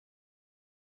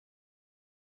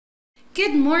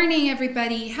Good morning,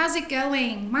 everybody. How's it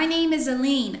going? My name is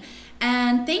Aline,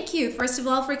 and thank you, first of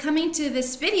all, for coming to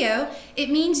this video. It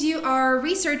means you are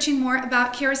researching more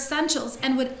about Kerassentials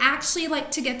and would actually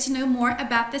like to get to know more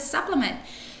about this supplement.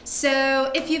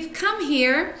 So if you've come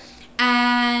here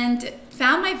and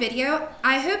found my video,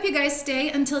 I hope you guys stay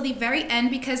until the very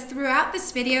end, because throughout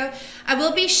this video I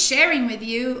will be sharing with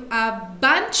you a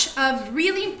bunch of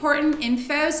really important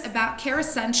infos about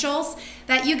Kerassentials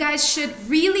that you guys should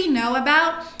really know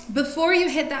about before you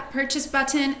hit that purchase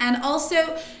button, and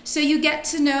also so you get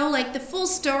to know like the full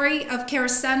story of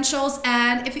Kerassentials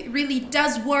and if it really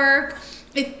does work,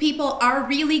 if people are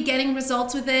really getting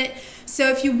results with it. So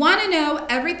if you want to know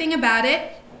everything about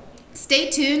it, stay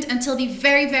tuned until the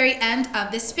very end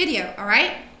of this video, all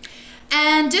right?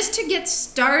 And just to get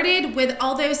started with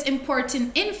all those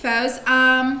important infos,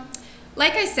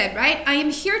 like I said, right, I am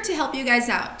here to help you guys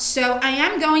out. So I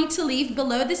am going to leave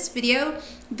below this video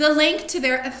the link to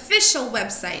their official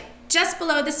website, just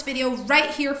below this video right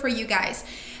here for you guys.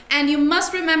 And you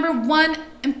must remember one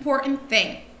important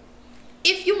thing.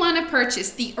 If you want to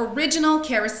purchase the original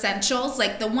Kerassentials,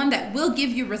 like the one that will give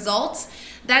you results,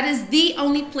 that is the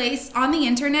only place on the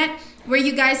internet where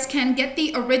you guys can get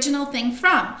the original thing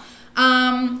from.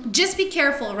 Just be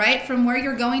careful, right, from where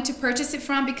you're going to purchase it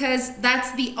from, because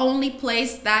that's the only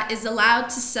place that is allowed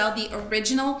to sell the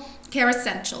original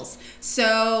Kerassentials.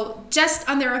 So just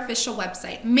on their official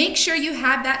website, make sure you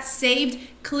have that saved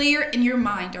clear in your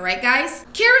mind, all right guys?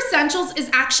 Kerassentials is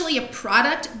actually a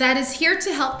product that is here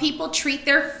to help people treat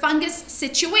their fungus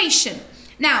situation.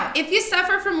 Now, if you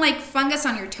suffer from like fungus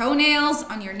on your toenails,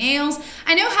 on your nails,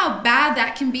 I know how bad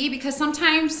that can be, because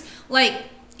sometimes like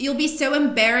you'll be so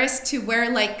embarrassed to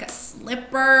wear like a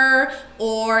slipper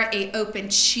or a open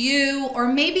shoe,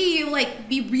 or maybe you like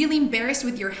be really embarrassed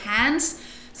with your hands.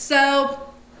 So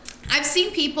I've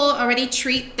seen people already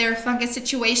treat their fungus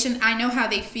situation. I know how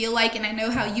they feel like, and I know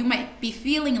how you might be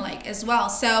feeling like as well.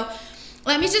 So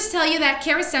let me just tell you that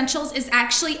Kerassentials is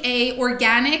actually a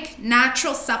organic,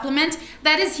 natural supplement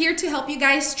that is here to help you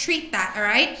guys treat that, all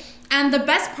right? And the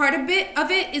best part of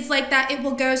it is like that it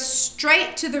will go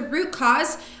straight to the root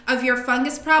cause of your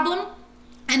fungus problem,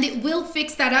 and it will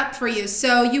fix that up for you.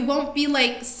 So you won't be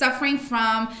like suffering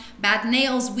from bad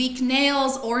nails, weak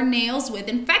nails, or nails with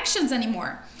infections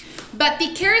anymore. But the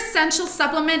Kerassentials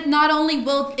supplement, not only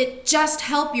will it just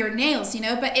help your nails, you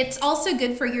know, but it's also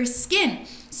good for your skin.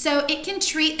 So it can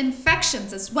treat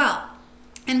infections as well.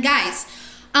 And guys,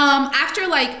 after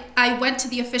like I went to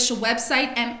the official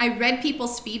website and I read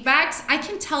people's feedbacks, I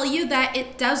can tell you that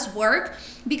it does work,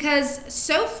 because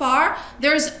so far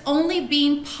there's only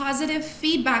been positive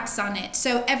feedbacks on it.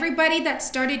 So everybody that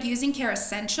started using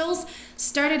Kerassentials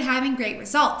started having great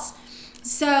results.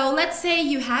 So let's say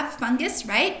you have fungus,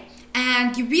 right?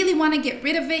 And you really want to get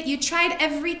rid of it. You tried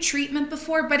every treatment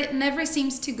before, but it never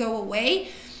seems to go away.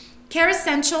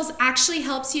 Kerassentials actually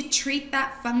helps you treat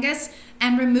that fungus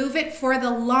and remove it for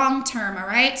the long term, all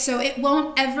right? So it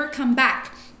won't ever come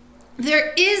back.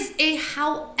 There is a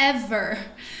however.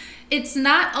 It's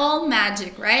not all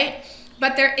magic, right?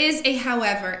 But there is a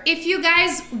however. If you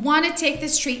guys want to take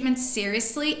this treatment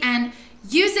seriously and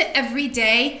use it every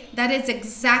day, that is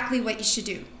exactly what you should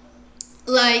do.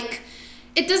 Like,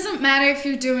 it doesn't matter if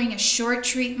you're doing a short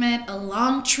treatment, a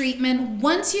long treatment.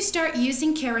 Once you start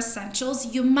using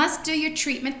Kerassentials, you must do your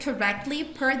treatment correctly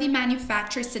per the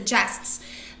manufacturer suggests.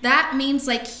 That means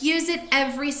like use it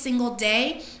every single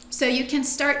day so you can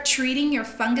start treating your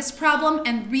fungus problem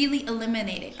and really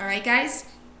eliminate it. All right, guys?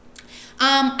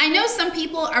 I know some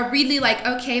people are really like,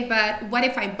 okay, but what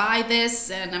if I buy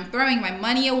this and I'm throwing my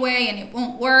money away and it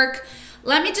won't work?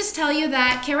 Let me just tell you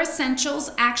that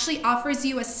Kerassentials actually offers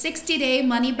you a 60-day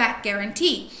money-back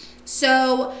guarantee.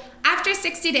 So after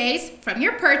 60 days from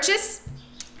your purchase,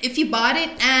 if you bought it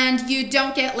and you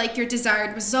don't get like your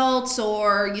desired results,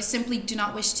 or you simply do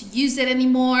not wish to use it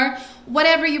anymore,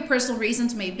 whatever your personal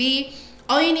reasons may be,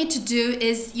 all you need to do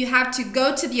is you have to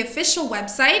go to the official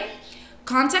website,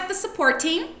 contact the support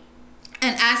team,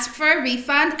 and ask for a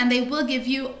refund, and they will give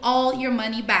you all your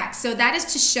money back. So that is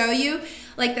to show you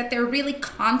like that they're really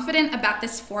confident about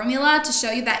this formula, to show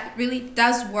you that it really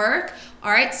does work. All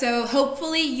right, so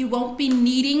hopefully you won't be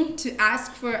needing to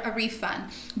ask for a refund,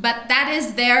 but that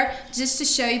is there just to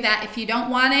show you that if you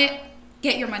don't want it,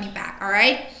 get your money back, all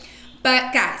right?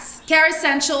 But guys,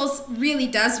 Kerassentials really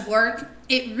does work.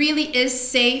 It really is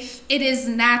safe, it is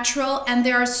natural, and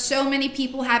there are so many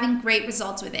people having great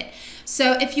results with it.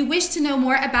 So if you wish to know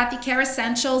more about the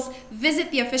Kerassentials, visit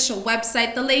the official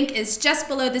website. The link is just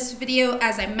below this video,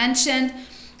 as I mentioned.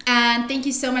 And thank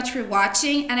you so much for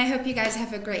watching, and I hope you guys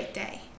have a great day.